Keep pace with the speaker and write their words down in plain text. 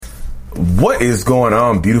What is going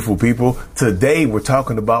on, beautiful people? Today we're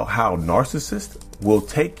talking about how narcissists will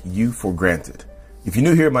take you for granted. If you're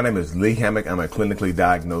new here, my name is Lee Hammock. I'm a clinically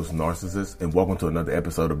diagnosed narcissist, and welcome to another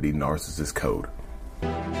episode of the Narcissist Code.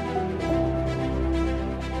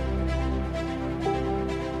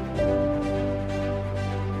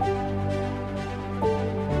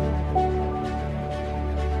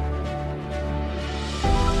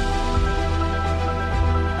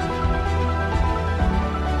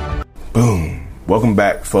 Boom. Welcome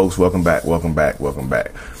back, folks. Welcome back.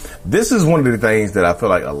 This is one of the things that I feel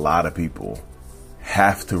like a lot of people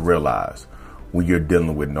have to realize when you're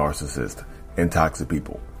dealing with narcissists and toxic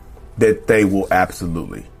people, that they will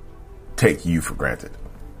absolutely take you for granted.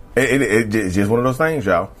 It's just one of those things,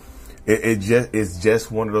 y'all. It's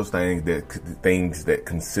just one of those things that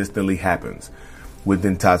consistently happens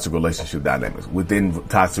within toxic relationship dynamics, within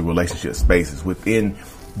toxic relationship spaces, within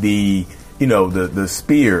the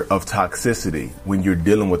sphere of toxicity. When you're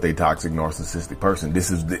dealing with a toxic narcissistic person, this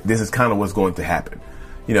is kind of what's going to happen.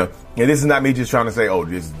 And this is not me just trying to say, oh,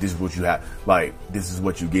 this is what you have, like, this is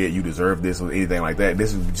what you get, you deserve this, or anything like that.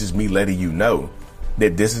 This is just me letting you know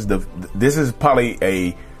that this is probably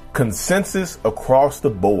a consensus across the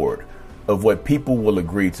board of what people will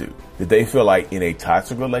agree to, that they feel like in a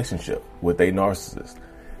toxic relationship with a narcissist,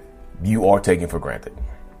 you are taken for granted.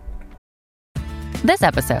 This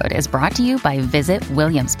episode is brought to you by Visit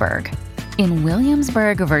Williamsburg. In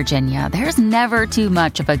Williamsburg, Virginia, there's never too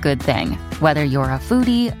much of a good thing. Whether you're a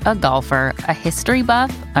foodie, a golfer, a history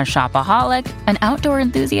buff, a shopaholic, an outdoor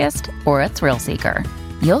enthusiast, or a thrill seeker,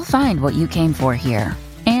 you'll find what you came for here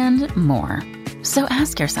and more. So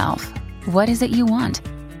ask yourself, what is it you want?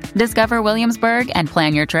 Discover Williamsburg and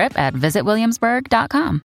plan your trip at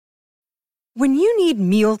visitwilliamsburg.com. When you need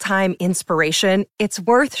mealtime inspiration, it's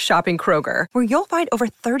worth shopping Kroger, where you'll find over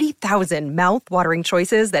 30,000 mouth-watering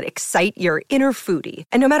choices that excite your inner foodie.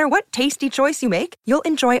 And no matter what tasty choice you make, you'll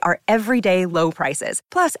enjoy our everyday low prices,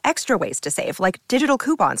 plus extra ways to save, like digital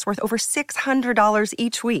coupons worth over $600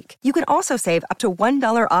 each week. You can also save up to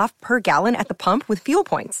 $1 off per gallon at the pump with fuel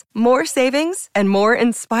points. More savings and more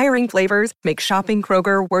inspiring flavors make shopping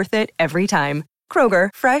Kroger worth it every time. Kroger,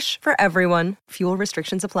 fresh for everyone. Fuel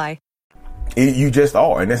restrictions apply. You just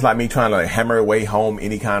are. And it's like me trying to hammer away home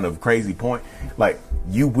any kind of crazy point. Like,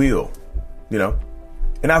 you will,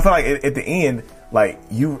 And I feel like at the end, like,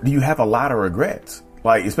 you have a lot of regrets.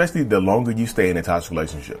 Like, especially the longer you stay in a toxic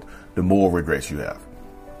relationship, the more regrets you have.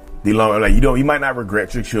 The longer, like, you might not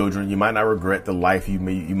regret your children. You might not regret the life you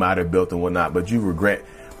might have built and whatnot, but you regret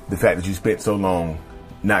the fact that you spent so long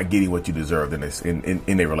not getting what you deserved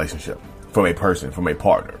in a relationship. From a person, from a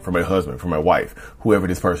partner, from a husband, from a wife, whoever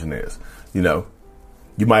this person is. You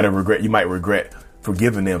might regret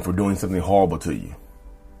forgiving them for doing something horrible to you.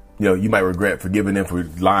 You might regret forgiving them for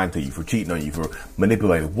lying to you, for cheating on you, for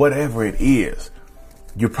manipulating, whatever it is.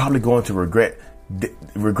 You're probably going to regret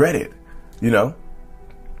it,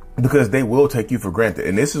 because they will take you for granted.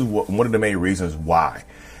 And this is one of the main reasons why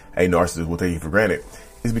a narcissist will take you for granted,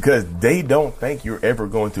 is because they don't think you're ever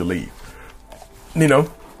going to leave.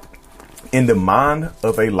 In the mind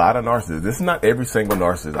of a lot of narcissists, this is not every single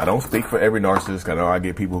narcissist. I don't speak for every narcissist. I know I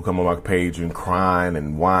get people who come on my page and crying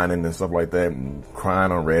and whining and stuff like that, and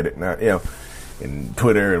crying on Reddit, and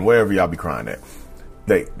Twitter and wherever y'all be crying at.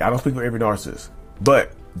 I don't speak for every narcissist,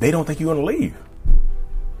 but they don't think you're going to leave.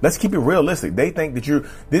 Let's keep it realistic. They think that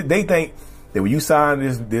they think that when you sign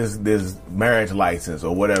this marriage license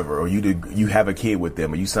or whatever, or you have a kid with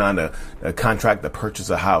them, or you sign a contract to purchase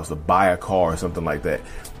a house or buy a car or something like that,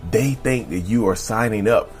 they think that you are signing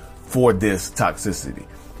up for this toxicity,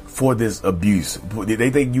 for this abuse. They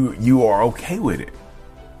think you are okay with it.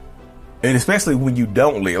 And especially when you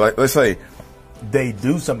don't leave. Like, let's say they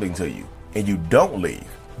do something to you and you don't leave.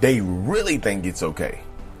 They really think it's okay.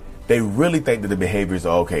 They really think that the behaviors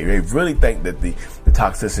are okay. They really think that the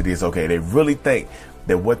toxicity is okay. They really think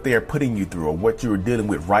that what they're putting you through or what you're dealing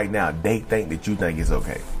with right now, they think that you think is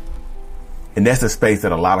okay. And that's the space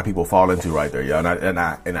that a lot of people fall into right there, y'all. And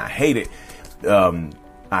I hate it.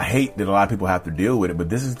 I hate that a lot of people have to deal with it, but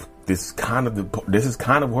this is kind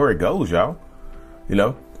of where it goes, y'all.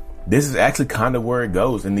 This is actually kind of where it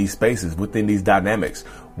goes in these spaces, within these dynamics,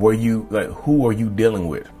 where who are you dealing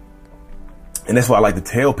with? And that's why I like to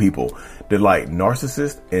tell people that, like,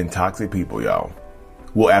 narcissists and toxic people, y'all,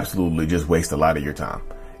 will absolutely just waste a lot of your time.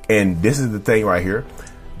 And this is the thing right here.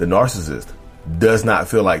 The narcissist does not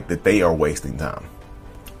feel like that they are wasting time.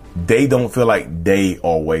 They don't feel like they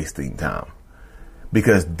are wasting time,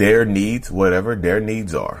 because their needs, whatever their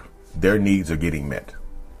needs are getting met.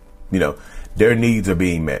 Their needs are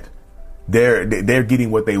being met. They're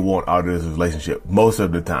getting what they want out of this relationship most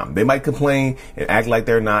of the time. They might complain and act like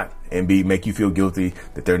they're not and make you feel guilty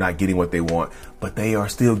that they're not getting what they want, but they are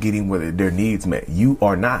still getting their needs met. You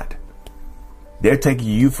are not. They're taking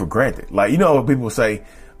you for granted. Like, you know what people say,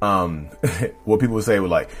 what people say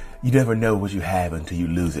like, you never know what you have until you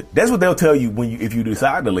lose it. That's what they'll tell you if you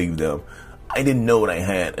decide to leave them. I didn't know what I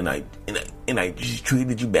had, and I just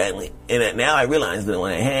treated you badly, and now I realize that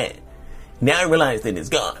what I had. Now I realize that it's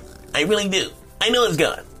gone. I really do. I know it's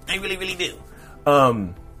gone. I really, really do.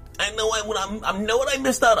 I know I know what I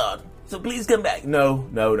missed out on. So please come back. No.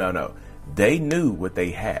 They knew what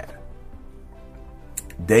they had.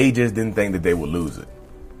 They just didn't think that they would lose it.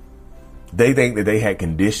 They think that they had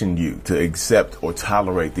conditioned you to accept or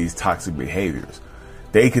tolerate these toxic behaviors.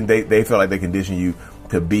 They felt like they conditioned you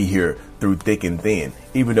to be here through thick and thin,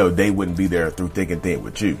 even though they wouldn't be there through thick and thin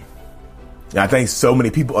with you. And I think so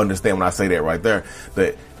many people understand when I say that right there,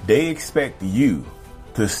 that they expect you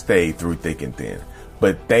to stay through thick and thin,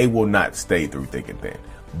 but they will not stay through thick and thin.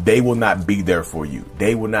 They will not be there for you.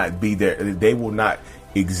 They will not be there. They will not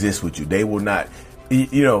exist with you. They will not,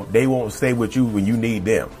 they won't stay with you when you need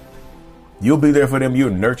them. You'll be there for them. You'll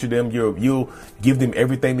nurture them. You'll give them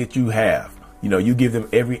everything that you have. You give them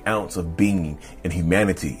every ounce of being and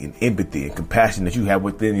humanity and empathy and compassion that you have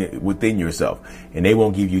within yourself. And they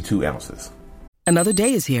won't give you 2 ounces. Another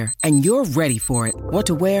day is here and you're ready for it. What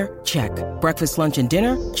to wear? Check. Breakfast, lunch, and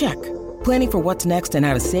dinner? Check. Planning for what's next and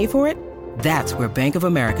how to save for it? That's where Bank of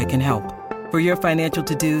America can help. For your financial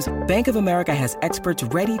to-dos, Bank of America has experts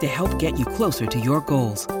ready to help get you closer to your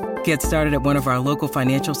goals. Get started at one of our local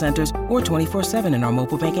financial centers or 24/7 in our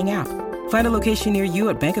mobile banking app. Find a location near you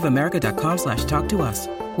at bankofamerica.com/talktous.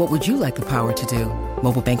 What would you like the power to do?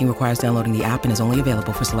 Mobile banking requires downloading the app and is only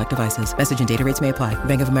available for select devices. Message and data rates may apply.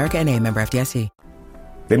 Bank of America N.A., member FDIC.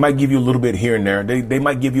 They might give you a little bit here and there. They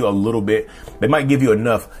might give you a little bit. They might give you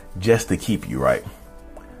enough just to keep you, right?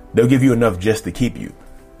 They'll give you enough just to keep you.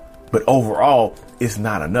 But overall, it's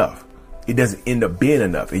not enough. It doesn't end up being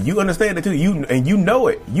enough. And you understand it too. You know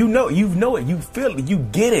it. You know it. You feel it. You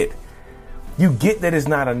get it. You get that it's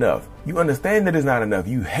not enough. You understand that it's not enough.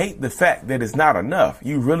 You hate the fact that it's not enough.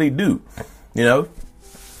 You really do.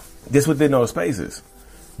 Just within those spaces.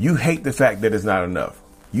 You hate the fact that it's not enough.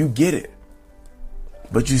 You get it.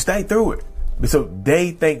 But you stay through it. So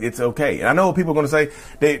they think it's okay. And I know what people are going to say.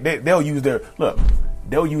 They'll use their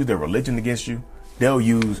religion against you. They'll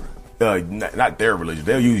use, not their religion.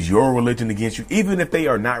 They'll use your religion against you. Even if they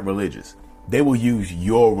are not religious, they will use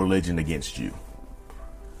your religion against you.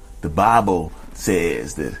 The Bible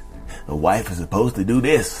says that a wife is supposed to do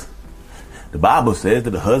this. The Bible says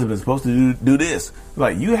that a husband is supposed to do this.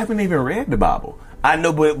 Like, you haven't even read the Bible. I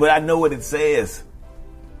know, but I know what it says.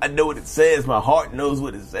 I know what it says. My heart knows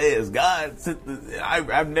what it says.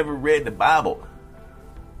 I've never read the Bible.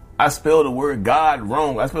 I spelled the word God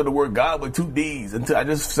wrong. I spelled the word God with 2 D's until I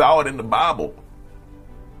just saw it in the Bible.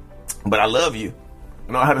 But I love you.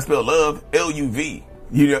 I know how to spell love. L-U-V.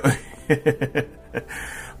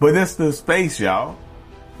 But that's the space, y'all.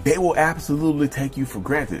 They will absolutely take you for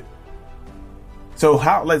granted. So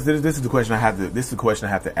this is the question I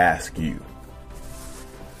have to ask you.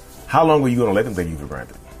 How long are you going to let them take you for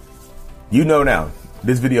granted? Now,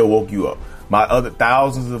 this video woke you up.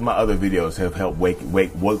 Thousands of my other videos have helped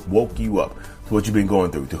woke you up to what you've been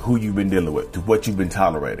going through, to who you've been dealing with, to what you've been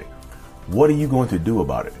tolerating. What are you going to do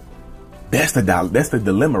about it? That's the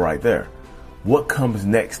dilemma right there. What comes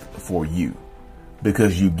next for you?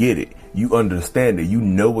 Because you get it. You understand it. You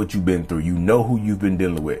know what you've been through. You know who you've been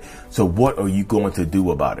dealing with. So what are you going to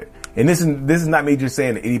do about it? And this is not me just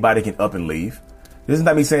saying that anybody can up and leave. This is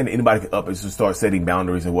not me saying that anybody can up and just start setting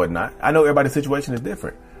boundaries and whatnot. I know everybody's situation is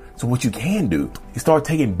different. So what you can do is start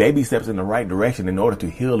taking baby steps in the right direction in order to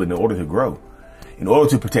heal, in order to grow, in order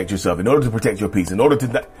to protect yourself, in order to protect your peace, in order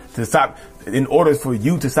for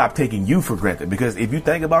you to stop taking you for granted. Because if you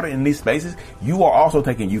think about it in these spaces, you are also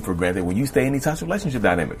taking you for granted when you stay in these types of relationship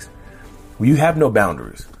dynamics, where you have no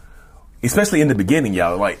boundaries, especially in the beginning,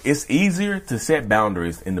 y'all. Like, it's easier to set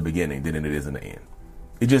boundaries in the beginning than it is in the end.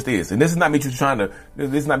 It just is. And this is not me this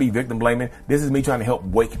is not me victim blaming. This is me trying to help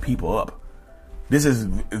wake people up. This is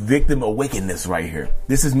victim awakenness right here.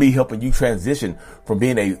 This is me helping you transition from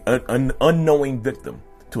being an unknowing victim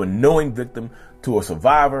to a knowing victim to a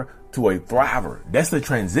survivor to a thriver. That's the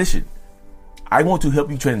transition. I want to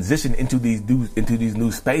help you transition into these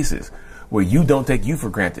new spaces where you don't take you for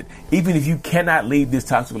granted. Even if you cannot leave this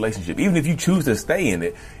toxic relationship, even if you choose to stay in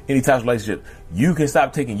it, any toxic relationship, you can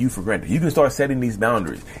stop taking you for granted. You can start setting these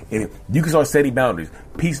boundaries, and you can start setting boundaries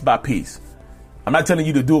piece by piece. I'm not telling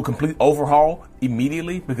you to do a complete overhaul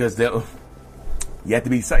immediately, because You have to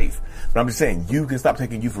be safe. But I'm just saying, you can stop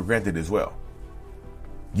taking you for granted as well.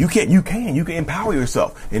 You can empower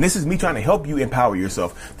yourself. And this is me trying to help you empower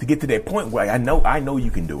yourself to get to that point where I know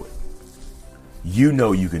you can do it. You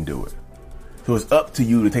know you can do it. So it's up to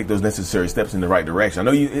you to take those necessary steps in the right direction.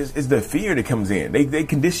 I know it's the fear that comes in. They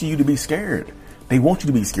condition you to be scared. They want you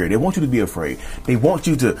to be scared. They want you to be afraid. They want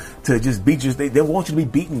you to just be they want you to be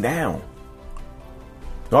beaten down.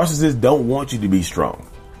 Narcissists don't want you to be strong.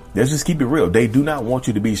 Let's just keep it real. They do not want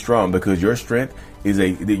you to be strong because you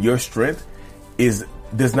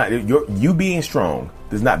being strong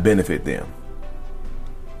does not benefit them.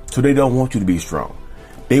 So they don't want you to be strong.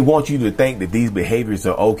 They want you to think that these behaviors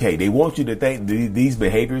are okay. They want you to think that these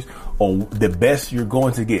behaviors are the best you're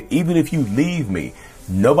going to get. Even if you leave me,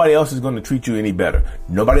 nobody else is going to treat you any better.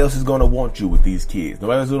 Nobody else is going to want you with these kids.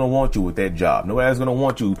 Nobody else is going to want you with that job. Nobody else is going to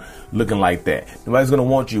want you looking like that. Nobody's going to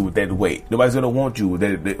want you with that weight. Nobody's going to want you with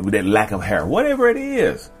that lack of hair. Whatever it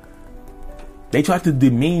is. They try to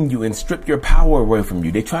demean you and strip your power away from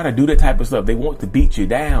you. They try to do that type of stuff. They want to beat you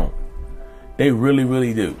down. They really,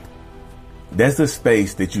 really do. That's the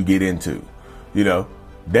space that you get into.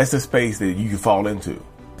 That's the space that you can fall into.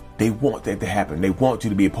 They want that to happen. They want you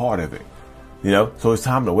to be a part of it. So it's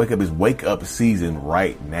time to wake up. It's wake up season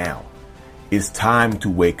right now. It's time to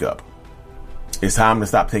wake up. It's time to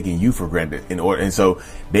stop taking you for granted. And so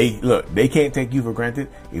they can't take you for granted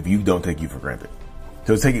if you don't take you for granted.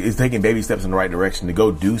 So it's taking baby steps in the right direction to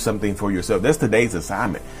go do something for yourself. That's today's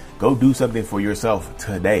assignment. Go do something for yourself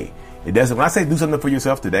today. When I say do something for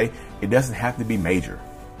yourself today, it doesn't have to be major.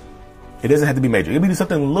 It doesn't have to be major. It can be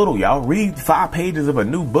something little, y'all. Read 5 pages of a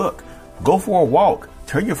new book. Go for a walk.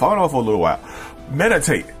 Turn your phone off for a little while.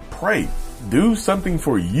 Meditate. Pray. Do something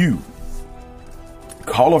for you.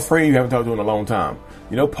 Call a friend you haven't talked to in a long time.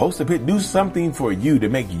 Post a pic. Do something for you to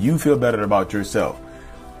make you feel better about yourself.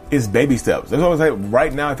 It's baby steps. That's what I say.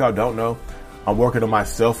 Right now, if y'all don't know, I'm working on my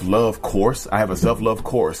self-love course. I have a self-love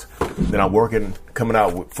course that I'm coming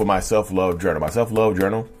out for my self-love journal. My self-love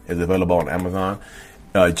journal is available on Amazon.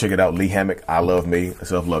 Check it out. Lee Hammock, I Love Me, a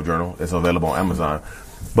self-love journal. It's available on Amazon.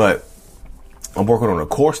 But I'm working on a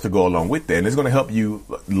course to go along with that. And it's going to help you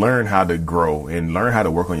learn how to grow and learn how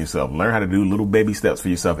to work on yourself. Learn how to do little baby steps for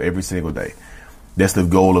yourself every single day. That's the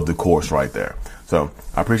goal of the course right there. So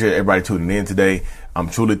I appreciate everybody tuning in today. I'm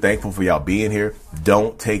truly thankful for y'all being here.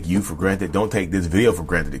 Don't take you for granted. Don't take this video for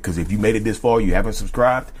granted, because if you made it this far, you haven't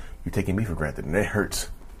subscribed, you're taking me for granted, and that hurts.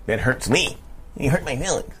 That hurts me. It hurt my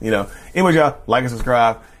feelings. Anyway, y'all, like and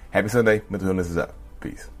subscribe. Happy Sunday. Mental Healness is up.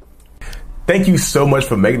 Peace. Thank you so much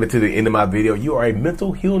for making it to the end of my video. You are a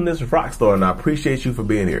mental healness rock star, and I appreciate you for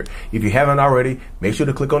being here. If you haven't already, make sure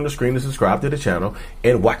to click on the screen to subscribe to the channel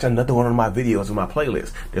and watch another one of my videos on my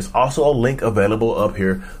playlist. There's also a link available up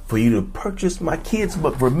here for you to purchase my kids'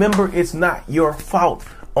 book, Remember It's Not Your Fault,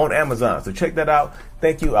 on Amazon. So check that out.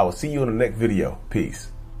 Thank you. I will see you in the next video. Peace.